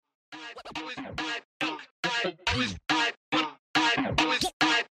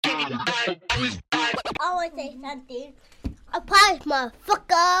Always say something. A prize,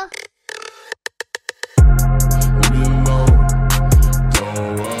 motherfucker.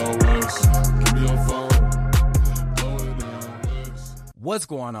 What's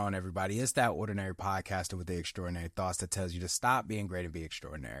going on, everybody? It's that ordinary podcaster with the extraordinary thoughts that tells you to stop being great and be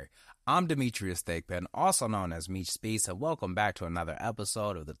extraordinary. I'm Demetrius Thigpen, also known as Meech Speaks, and welcome back to another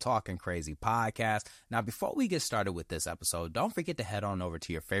episode of the Talking Crazy podcast. Now, before we get started with this episode, don't forget to head on over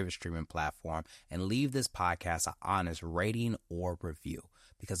to your favorite streaming platform and leave this podcast an honest rating or review,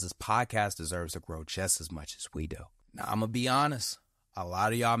 because this podcast deserves to grow just as much as we do. Now, I'm going to be honest. A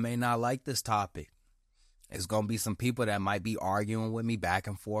lot of y'all may not like this topic. It's going to be some people that might be arguing with me back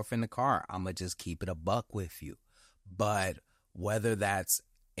and forth in the car. I'm going to just keep it a buck with you. But whether that's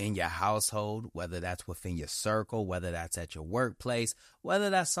in your household, whether that's within your circle, whether that's at your workplace, whether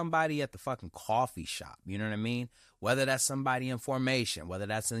that's somebody at the fucking coffee shop, you know what I mean? Whether that's somebody in formation, whether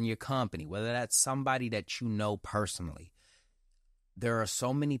that's in your company, whether that's somebody that you know personally. There are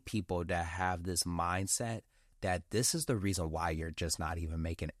so many people that have this mindset that this is the reason why you're just not even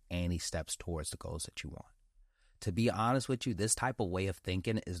making any steps towards the goals that you want. To be honest with you, this type of way of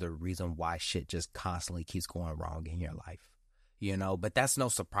thinking is the reason why shit just constantly keeps going wrong in your life. You know, but that's no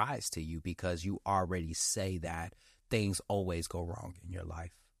surprise to you because you already say that things always go wrong in your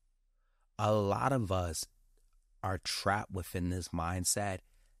life. A lot of us are trapped within this mindset,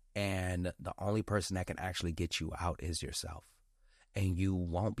 and the only person that can actually get you out is yourself. And you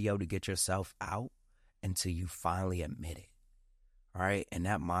won't be able to get yourself out until you finally admit it. All right. And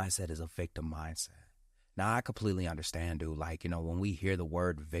that mindset is a victim mindset. Now, I completely understand, dude. Like, you know, when we hear the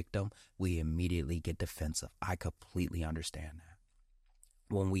word victim, we immediately get defensive. I completely understand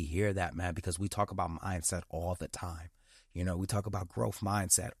that. When we hear that, man, because we talk about mindset all the time. You know, we talk about growth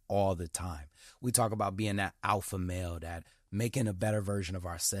mindset all the time. We talk about being that alpha male, that making a better version of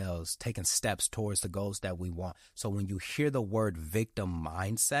ourselves, taking steps towards the goals that we want. So when you hear the word victim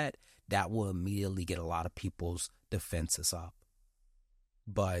mindset, that will immediately get a lot of people's defenses up.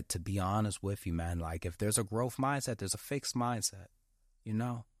 But to be honest with you, man, like if there's a growth mindset, there's a fixed mindset, you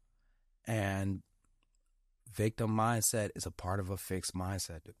know, and victim mindset is a part of a fixed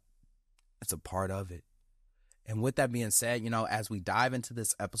mindset. It's a part of it. And with that being said, you know, as we dive into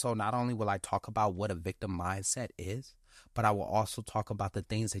this episode, not only will I talk about what a victim mindset is, but I will also talk about the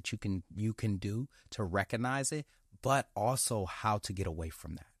things that you can do to recognize it, but also how to get away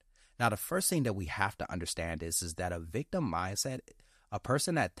from that. Now, the first thing that we have to understand is that a victim mindset, a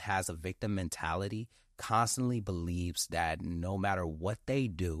person that has a victim mentality constantly believes that no matter what they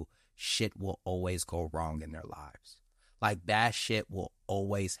do, shit will always go wrong in their lives. Like that shit will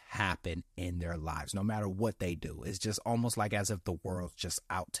always happen in their lives, no matter what they do. It's just almost like as if the world's just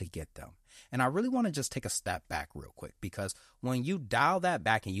out to get them. And I really want to just take a step back real quick, because when you dial that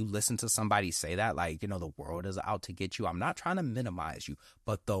back and you listen to somebody say that, like, you know, the world is out to get you. I'm not trying to minimize you,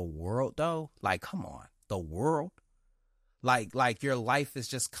 but the world though, like, come on, the world. Like your life is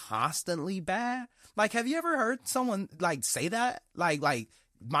just constantly bad. Like, have you ever heard someone like say that? Like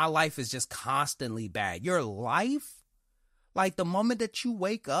my life is just constantly bad. Your life, like the moment that you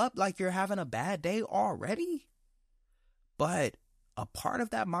wake up, like you're having a bad day already. But a part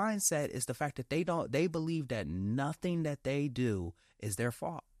of that mindset is the fact that they believe that nothing that they do is their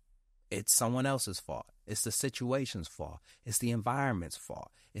fault. It's someone else's fault. It's the situation's fault. It's the environment's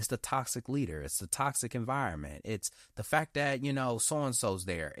fault. It's the toxic leader. It's the toxic environment. It's the fact that, you know, so-and-so's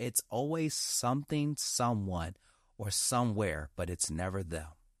there. It's always something, someone, or somewhere, but it's never them.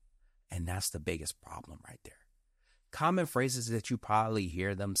 And that's the biggest problem right there. Common phrases that you probably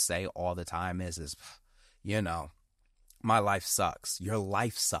hear them say all the time is, you know, my life sucks. Your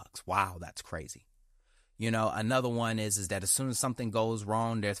life sucks. Wow, that's crazy. You know, another one is that as soon as something goes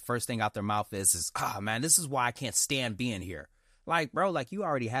wrong, their first thing out their mouth is, man, this is why I can't stand being here. Like, bro, like you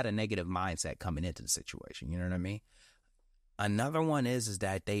already had a negative mindset coming into the situation. You know what I mean? Another one is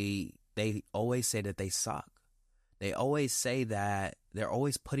that they always say that they suck. They always say that they're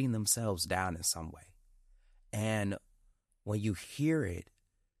always putting themselves down in some way. And when you hear it,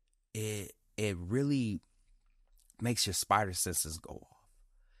 it really makes your spider senses go off.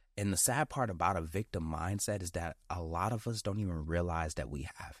 And the sad part about a victim mindset is that a lot of us don't even realize that we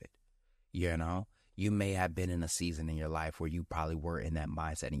have it. You know, you may have been in a season in your life where you probably were in that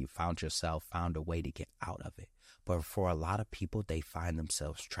mindset and you found a way to get out of it. But for a lot of people, they find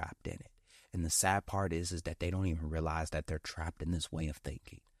themselves trapped in it. And the sad part is that they don't even realize that they're trapped in this way of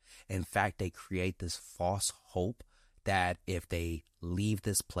thinking. In fact, they create this false hope that if they leave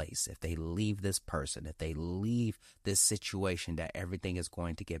this place, if they leave this person, if they leave this situation, that everything is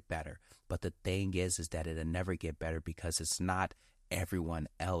going to get better. But the thing is that it'll never get better because it's not everyone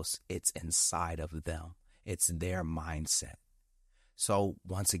else. It's inside of them. It's their mindset. So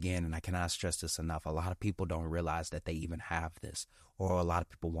once again, and I cannot stress this enough, a lot of people don't realize that they even have this, or a lot of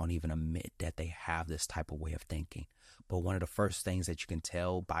people won't even admit that they have this type of way of thinking. But one of the first things that you can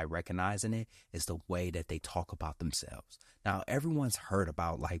tell by recognizing it is the way that they talk about themselves. Now, everyone's heard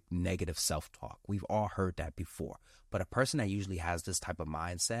about like negative self-talk. We've all heard that before. But a person that usually has this type of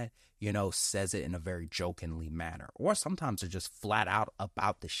mindset, says it in a very jokingly manner, or sometimes they're just flat out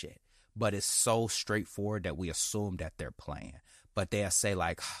about the shit. But it's so straightforward that we assume that they're playing. But they'll say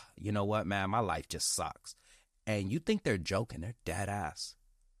like, you know what, man, my life just sucks. And you think they're joking. They're dead ass.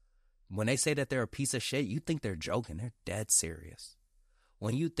 When they say that they're a piece of shit, you think they're joking. They're dead serious.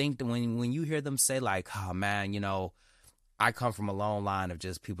 When you think that when you hear them say like, oh man, I come from a long line of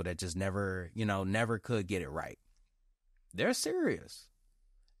just people that just never could get it right. They're serious.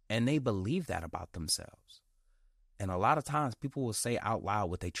 And they believe that about themselves. And a lot of times people will say out loud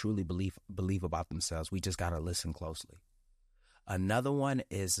what they truly believe about themselves. We just got to listen closely. Another one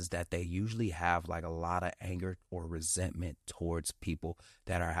is that they usually have like a lot of anger or resentment towards people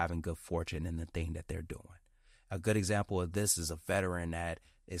that are having good fortune in the thing that they're doing. A good example of this is a veteran that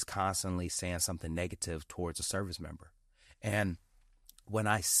is constantly saying something negative towards a service member. And when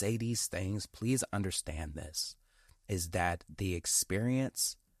I say these things, please understand this, is that the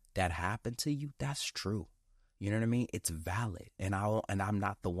experience that happened to you, that's true. You know what I mean? It's valid. And I'm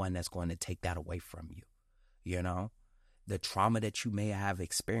not the one that's going to take that away from you. The trauma that you may have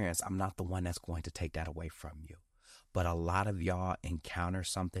experienced, I'm not the one that's going to take that away from you. But a lot of y'all encounter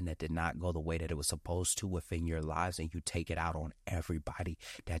something that did not go the way that it was supposed to within your lives, and you take it out on everybody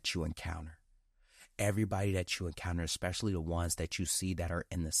that you encounter. Everybody that you encounter, especially the ones that you see that are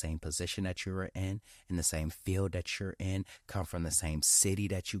in the same position that you're in the same field that you're in, come from the same city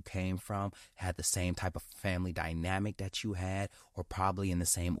that you came from, had the same type of family dynamic that you had, or probably in the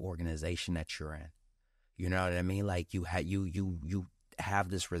same organization that you're in. You know what I mean? Like you have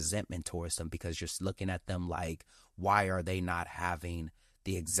this resentment towards them because you're looking at them like, why are they not having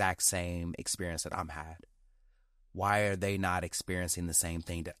the exact same experience that I'm had? Why are they not experiencing the same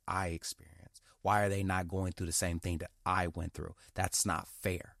thing that I experienced? Why are they not going through the same thing that I went through? That's not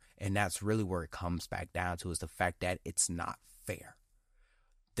fair. And that's really where it comes back down to, is the fact that it's not fair.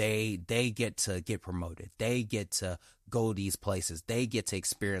 They get to get promoted. They get to go these places. They get to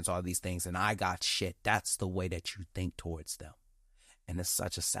experience all these things, and I got shit. That's the way that you think towards them. And it's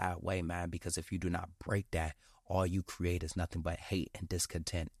such a sad way, man, because if you do not break that, all you create is nothing but hate and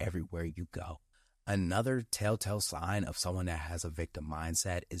discontent everywhere you go. Another telltale sign of someone that has a victim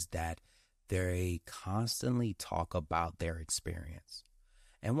mindset is that they constantly talk about their experience.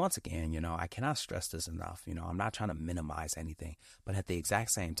 And once again, I cannot stress this enough. I'm not trying to minimize anything, but at the exact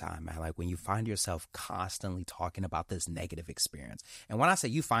same time, man, like when you find yourself constantly talking about this negative experience, and when I say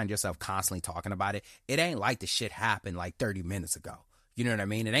you find yourself constantly talking about it, it ain't like the shit happened like 30 minutes ago. You know what I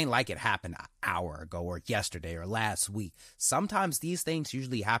mean? It ain't like it happened an hour ago or yesterday or last week. Sometimes these things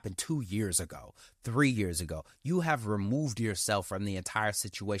usually happen 2 years ago, 3 years ago. You have removed yourself from the entire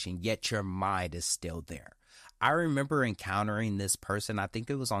situation, yet your mind is still there. I remember encountering this person, I think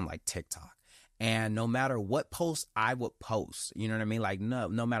it was on like TikTok, and no matter what post I would post, you know what I mean? Like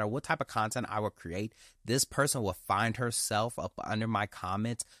no matter what type of content I would create, this person would find herself up under my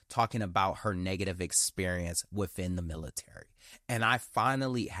comments talking about her negative experience within the military. And I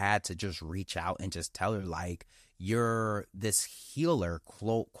finally had to just reach out and just tell her, like, you're this healer,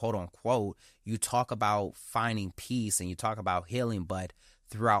 quote unquote. You talk about finding peace and you talk about healing, but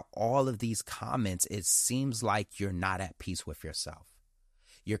throughout all of these comments, it seems like you're not at peace with yourself.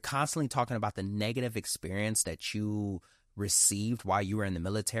 You're constantly talking about the negative experience that you received while you were in the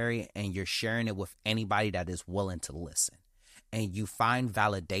military, and you're sharing it with anybody that is willing to listen. And you find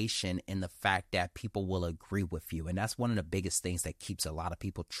validation in the fact that people will agree with you. And that's one of the biggest things that keeps a lot of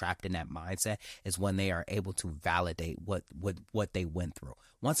people trapped in that mindset, is when they are able to validate what they went through.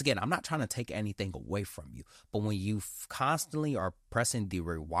 Once again, I'm not trying to take anything away from you, but when you constantly are pressing the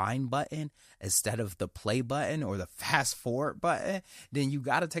rewind button instead of the play button or the fast forward button, then you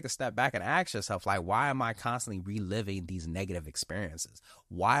got to take a step back and ask yourself, like, why am I constantly reliving these negative experiences?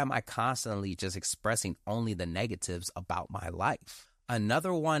 Why am I constantly just expressing only the negatives about my life?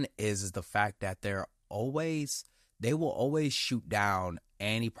 Another one is the fact that they will always shoot down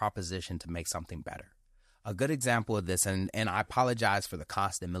any proposition to make something better. A good example of this, and I apologize for the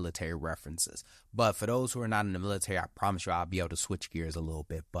constant military references, but for those who are not in the military, I promise you I'll be able to switch gears a little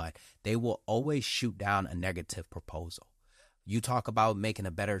bit, but they will always shoot down a negative proposal. You talk about making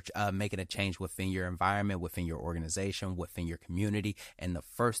a change within your environment, within your organization, within your community, and the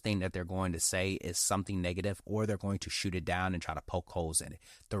first thing that they're going to say is something negative, or they're going to shoot it down and try to poke holes in it.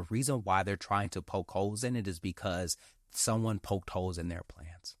 The reason why they're trying to poke holes in it is because someone poked holes in their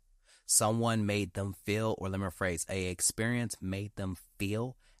plans. Someone made them feel, or let me rephrase, a experience made them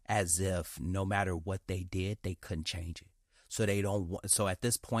feel as if no matter what they did, they couldn't change it. So at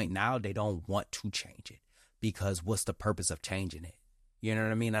this point now, they don't want to change it, because what's the purpose of changing it? You know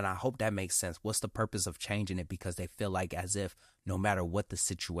what I mean? And I hope that makes sense. What's the purpose of changing it? Because they feel like as if no matter what the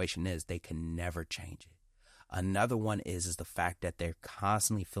situation is, they can never change it. Another one is the fact that they're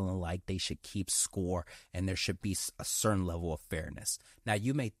constantly feeling like they should keep score and there should be a certain level of fairness. Now,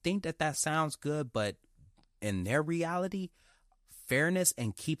 you may think that sounds good, but in their reality, fairness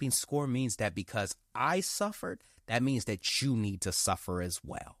and keeping score means that because I suffered, that means that you need to suffer as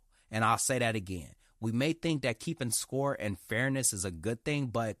well. And I'll say that again. We may think that keeping score and fairness is a good thing,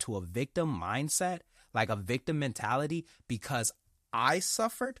 but to a victim mindset, like a victim mentality, because I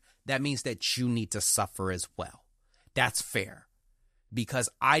suffered, that means that you need to suffer as well. That's fair. Because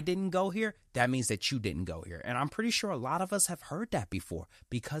I didn't go here, that means that you didn't go here. And I'm pretty sure a lot of us have heard that before.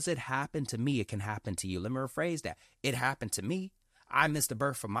 Because it happened to me, it can happen to you. Let me rephrase that. It happened to me. I missed the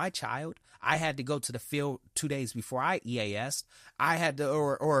birth of my child. I had to go to the field 2 days before I EAS'd. I had to,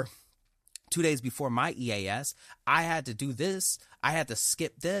 or 2 days before my EAS, I had to do this. I had to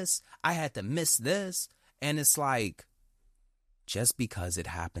skip this. I had to miss this. And it's like, just because it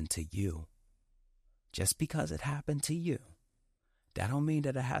happened to you, that don't mean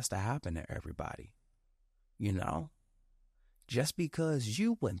that it has to happen to everybody. You know, just because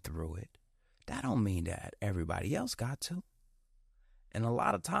you went through it, that don't mean that everybody else got to. And a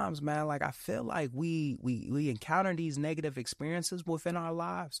lot of times, man, like I feel like we encounter these negative experiences within our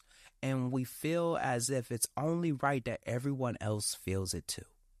lives, and we feel as if it's only right that everyone else feels it too.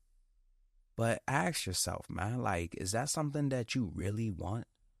 But ask yourself, man, like, is that something that you really want?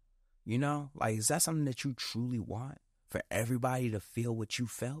 You know, like, is that something that you truly want? For everybody to feel what you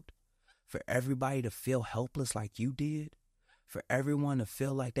felt? For everybody to feel helpless like you did? For everyone to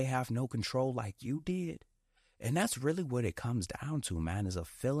feel like they have no control like you did? And that's really what it comes down to, man, is a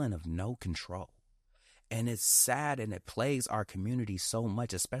feeling of no control. And it's sad, and it plagues our community so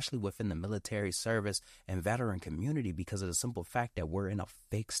much, especially within the military service and veteran community, because of the simple fact that we're in a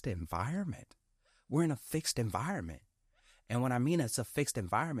fixed environment. We're in a fixed environment. And when I mean it's a fixed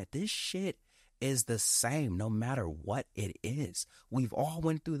environment, this shit is the same no matter what it is. We've all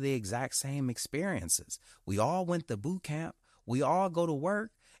went through the exact same experiences. We all went to boot camp. We all go to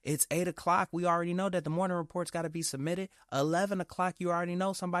work. It's 8 o'clock. We already know that the morning report's got to be submitted. 11 o'clock, you already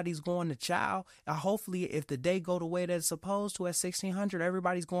know somebody's going to chow. And hopefully, if the day go the way that it's supposed to at 1600,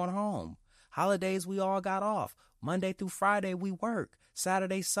 everybody's going home. Holidays, we all got off. Monday through Friday, we work.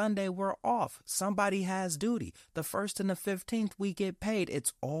 Saturday, Sunday, we're off. Somebody has duty. The 1st and the 15th, we get paid.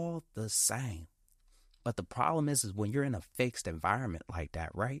 It's all the same. But the problem is when you're in a fixed environment like that,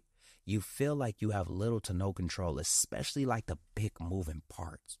 right? You feel like you have little to no control, especially like the big moving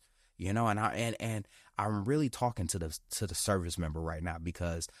parts, you know. And I'm really talking to the service member right now,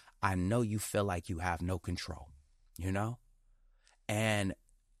 because I know you feel like you have no control, you know. And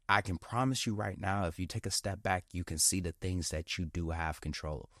I can promise you right now, if you take a step back, you can see the things that you do have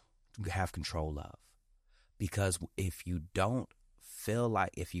control of. Because if you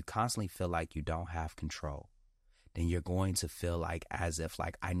constantly feel like you don't have control, then you're going to feel like as if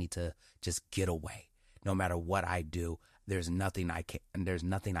like I need to just get away. No matter what I do, there's nothing I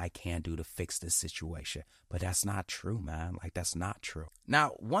can do to fix this situation. But that's not true, man. Like, that's not true. Now,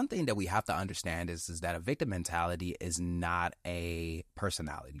 one thing that we have to understand is that a victim mentality is not a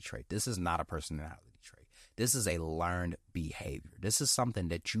personality trait. This is not a personality trait. This is a learned behavior. This is something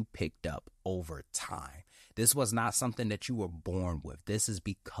that you picked up over time. This was not something that you were born with. This is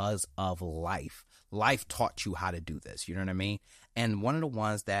because of life. Life taught you how to do this. You know what I mean? And one of the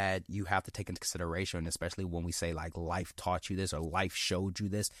ones that you have to take into consideration, especially when we say like life taught you this or life showed you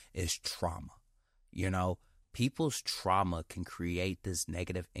this, is trauma. You know, people's trauma can create this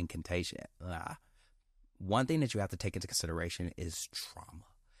negative incantation. One thing that you have to take into consideration is trauma.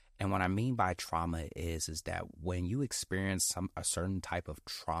 And what I mean by trauma is that when you experience a certain type of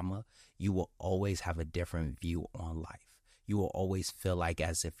trauma, you will always have a different view on life. You will always feel like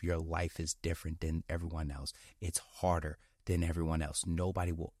as if your life is different than everyone else. It's harder than everyone else.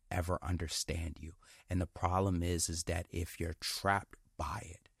 Nobody will ever understand you. And the problem is that if you're trapped by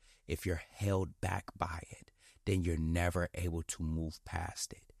it, if you're held back by it, then you're never able to move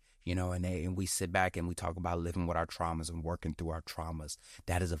past it. You know, and we sit back and we talk about living with our traumas and working through our traumas.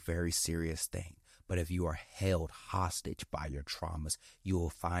 That is a very serious thing. But if you are held hostage by your traumas, you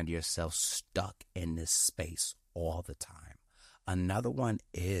will find yourself stuck in this space all the time. Another one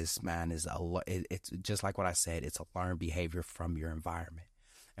is, man, it's just like what I said, it's a learned behavior from your environment.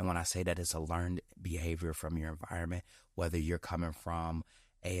 And when I say that it's a learned behavior from your environment, whether you're coming from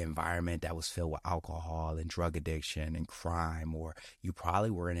an environment that was filled with alcohol and drug addiction and crime, or you probably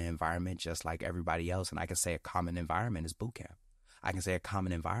were in an environment just like everybody else. And I can say a common environment is boot camp. I can say a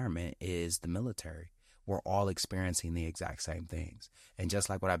common environment is the military. We're all experiencing the exact same things. And just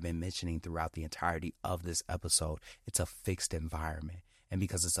like what I've been mentioning throughout the entirety of this episode, it's a fixed environment. And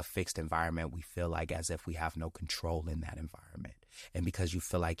because it's a fixed environment, we feel like as if we have no control in that environment. And because you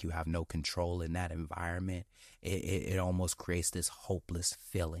feel like you have no control in that environment, it almost creates this hopeless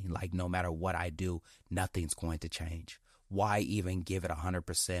feeling. Like no matter what I do, nothing's going to change. Why even give it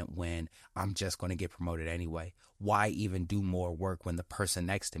 100% when I'm just going to get promoted anyway? Why even do more work when the person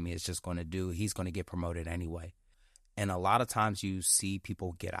next to me is just going to he's going to get promoted anyway? And a lot of times you see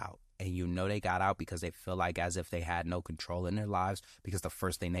people get out. And you know they got out because they feel like as if they had no control in their lives, because the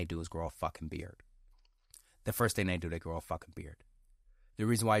first thing they do is grow a fucking beard. The first thing they do, they grow a fucking beard. The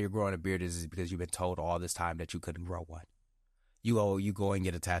reason why you're growing a beard is because you've been told all this time that you couldn't grow one. You go and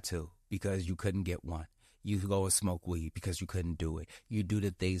get a tattoo because you couldn't get one. You go and smoke weed because you couldn't do it. You do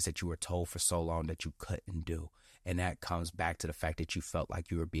the things that you were told for so long that you couldn't do. And that comes back to the fact that you felt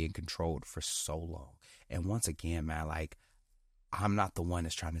like you were being controlled for so long. And once again, man, like, I'm not the one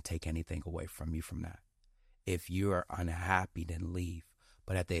that's trying to take anything away from you from that. If you are unhappy, then leave.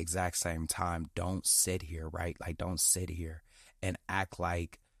 But at the exact same time, don't sit here, right? Like, don't sit here and act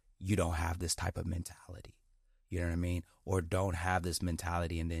like you don't have this type of mentality. You know what I mean? Or don't have this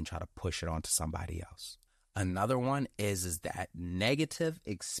mentality and then try to push it onto somebody else. Another one is that negative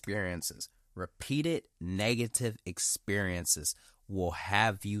experiences, repeated negative experiences will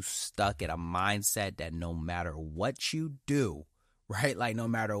have you stuck in a mindset that no matter what you do, right? Like no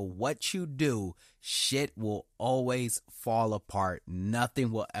matter what you do, shit will always fall apart.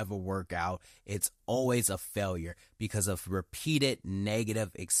 Nothing will ever work out. It's always a failure because of repeated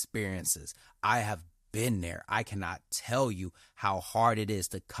negative experiences. I have been there. I cannot tell you how hard it is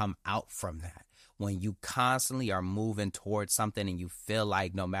to come out from that. When you constantly are moving towards something and you feel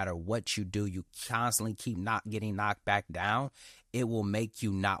like no matter what you do, you constantly keep not getting knocked back down, it will make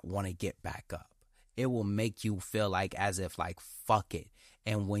you not want to get back up. It will make you feel like as if like, fuck it.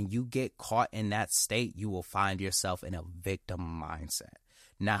 And when you get caught in that state, you will find yourself in a victim mindset.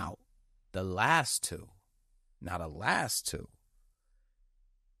 Now, the last two,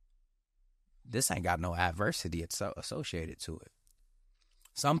 this ain't got no adversity associated to it.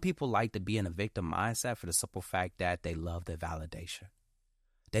 Some people like to be in a victim mindset for the simple fact that they love the validation.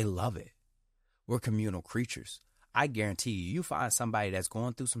 They love it. We're communal creatures. I guarantee you find somebody that's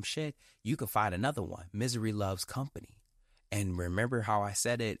going through some shit, you can find another one. Misery loves company. And remember how I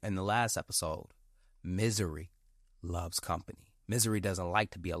said it in the last episode. Misery loves company. Misery doesn't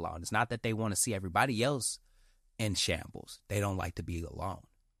like to be alone. It's not that they want to see everybody else in shambles. They don't like to be alone.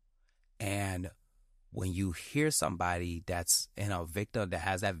 And when you hear somebody that's in a victim, that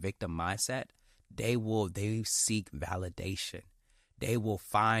has that victim mindset, they seek validation. They will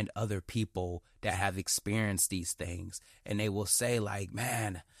find other people that have experienced these things and they will say like,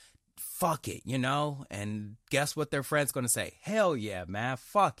 man, fuck it, you know? And guess what their friend's going to say? Hell yeah, man,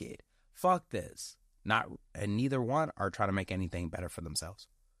 fuck it. Fuck this. And neither one are trying to make anything better for themselves.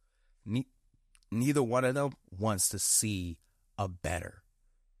 Neither one of them wants to see a better.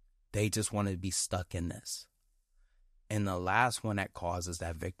 They just want to be stuck in this. And the last one that causes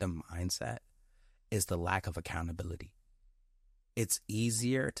that victim mindset is the lack of accountability. It's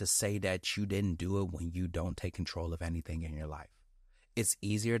easier to say that you didn't do it when you don't take control of anything in your life. It's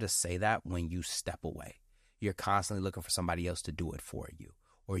easier to say that when you step away. You're constantly looking for somebody else to do it for you.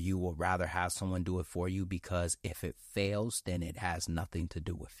 Or you will rather have someone do it for you because if it fails, then it has nothing to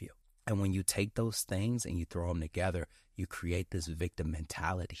do with you. And when you take those things and you throw them together, you create this victim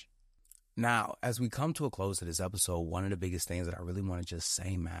mentality. Now, as we come to a close to this episode, one of the biggest things that I really want to just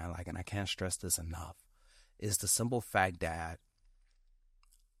say, man, and I can't stress this enough, is the simple fact that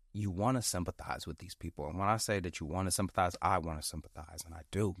you want to sympathize with these people. And when I say that you want to sympathize, I want to sympathize. And I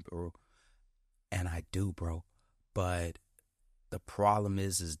do, bro. But the problem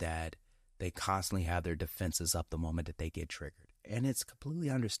is that they constantly have their defenses up the moment that they get triggered. And it's completely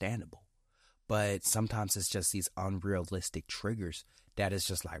understandable. But sometimes it's just these unrealistic triggers that is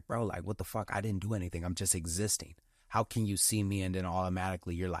just like, bro, like, what the fuck? I didn't do anything. I'm just existing. How can you see me and then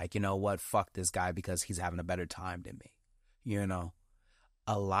automatically you're like, you know what, fuck this guy because he's having a better time than me? You know,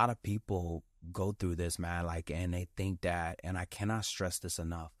 a lot of people go through this, man, like, and they think that, and I cannot stress this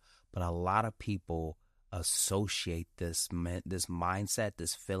enough, but a lot of people associate this mindset,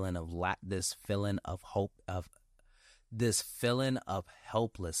 this feeling of hope, this feeling of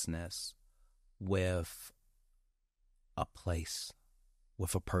helplessness with a place,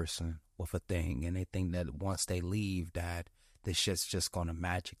 with a person, with a thing, and they think that once they leave that this shit's just going to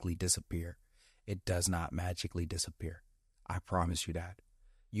magically disappear. It does not magically disappear. I promise you that.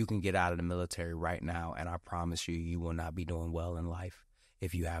 You can get out of the military right now, and I promise you, you will not be doing well in life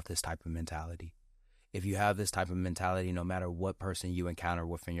if you have this type of mentality. If you have this type of mentality, no matter what person you encounter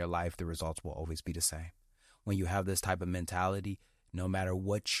within your life, the results will always be the same. When you have this type of mentality, no matter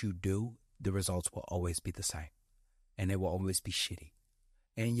what you do, the results will always be the same. And they will always be shitty.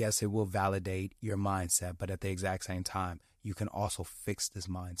 And yes, it will validate your mindset, but at the exact same time, you can also fix this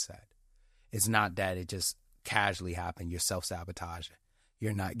mindset. It's not that it just casually happened. You're self-sabotaging.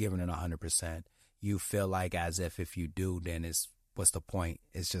 You're not giving it 100%. You feel like as if you do, then what's the point?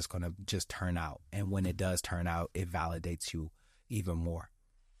 It's just going to just turn out. And when it does turn out, it validates you even more.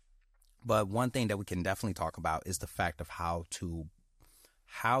 But one thing that we can definitely talk about is the fact of how to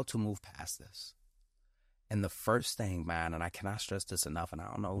move past this. And the first thing, man, and I cannot stress this enough, and I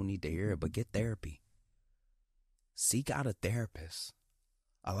don't know who need to hear it, but get therapy. Seek out a therapist.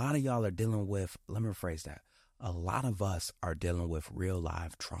 A lot of y'all are dealing with, let me rephrase that. A lot of us are dealing with real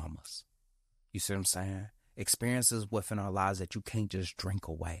life traumas. You see what I'm saying? Experiences within our lives that you can't just drink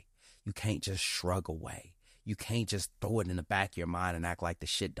away. You can't just shrug away. You can't just throw it in the back of your mind and act like the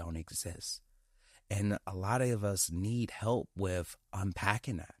shit don't exist. And a lot of us need help with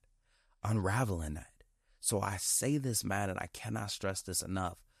unpacking that, unraveling that. So I say this, man, and I cannot stress this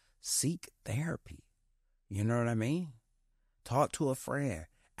enough. Seek therapy. You know what I mean? Talk to a friend.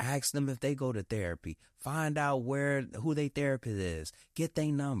 Ask them if they go to therapy. Find out who their therapist is. Get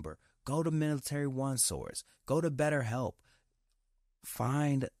their number. Go to Military One Source. Go to BetterHelp.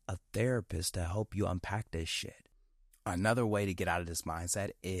 Find a therapist to help you unpack this shit. Another way to get out of this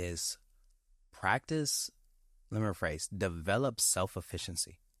mindset is develop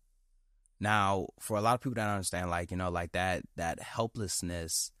self-efficiency. Now, for a lot of people that understand, like, you know, like that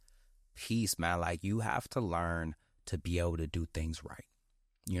helplessness piece, man, like you have to learn to be able to do things right.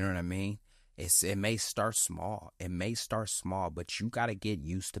 You know what I mean? It may start small. But you got to get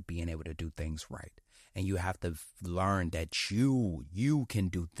used to being able to do things right. And you have to learn that you can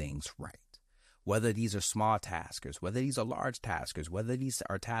do things right. Whether these are small taskers, whether these are large taskers, whether these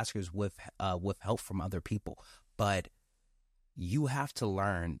are taskers with help from other people. But you have to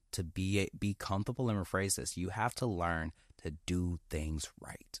learn to be comfortable, and rephrase this. You have to learn to do things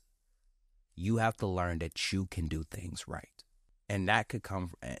right. You have to learn that you can do things right. And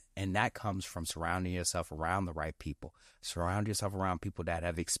that comes from surrounding yourself around the right people. Surround yourself around people that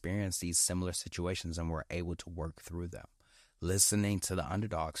have experienced these similar situations and were able to work through them. Listening to the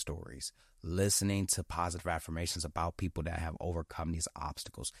underdog stories, listening to positive affirmations about people that have overcome these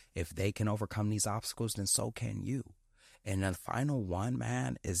obstacles. If they can overcome these obstacles, then so can you. And the final one,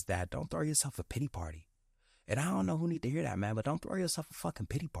 man, is that don't throw yourself a pity party. And I don't know who need to hear that, man, but don't throw yourself a fucking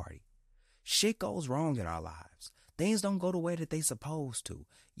pity party. Shit goes wrong in our lives. Things don't go the way that they supposed to.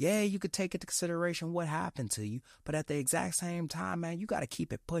 Yeah, you could take into consideration what happened to you, but at the exact same time, man, you got to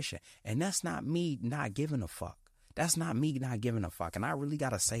keep it pushing. And that's not me not giving a fuck. That's not me not giving a fuck. And I really got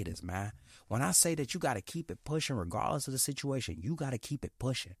to say this, man. When I say that you got to keep it pushing regardless of the situation, you got to keep it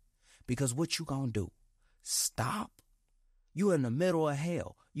pushing. Because what you going to do? Stop? You in the middle of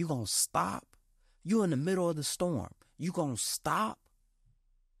hell. You going to stop? You in the middle of the storm. You going to stop?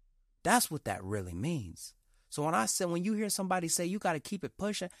 That's what that really means. So when you hear somebody say you got to keep it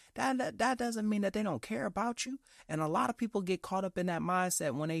pushing, that doesn't mean that they don't care about you. And a lot of people get caught up in that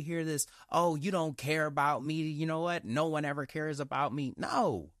mindset when they hear this, oh, you don't care about me. You know what? No one ever cares about me.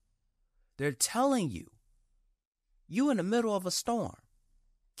 No, they're telling you in the middle of a storm,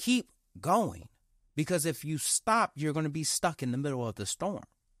 keep going. Because if you stop, you're going to be stuck in the middle of the storm.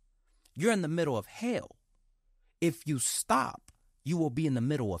 You're in the middle of hell. If you stop, you will be in the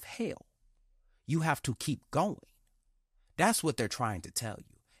middle of hell. You have to keep going. That's what they're trying to tell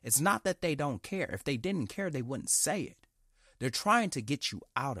you. It's not that they don't care. If they didn't care, they wouldn't say it. They're trying to get you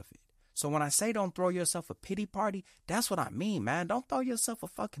out of it. So when I say don't throw yourself a pity party, that's what I mean, man. Don't throw yourself a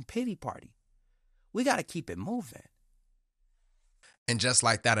fucking pity party. We got to keep it moving. And just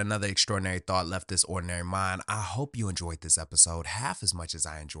like that, another extraordinary thought left this ordinary mind. I hope you enjoyed this episode half as much as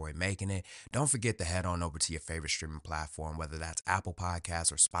I enjoyed making it. Don't forget to head on over to your favorite streaming platform, whether that's Apple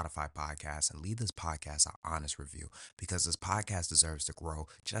Podcasts or Spotify Podcasts, and leave this podcast an honest review because this podcast deserves to grow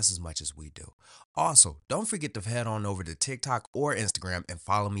just as much as we do. Also, don't forget to head on over to TikTok or Instagram and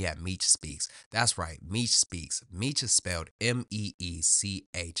follow me at Meech Speaks. That's right, Meech Speaks. Meech is spelled Meech.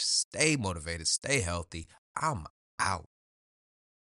 Stay motivated, stay healthy. I'm out.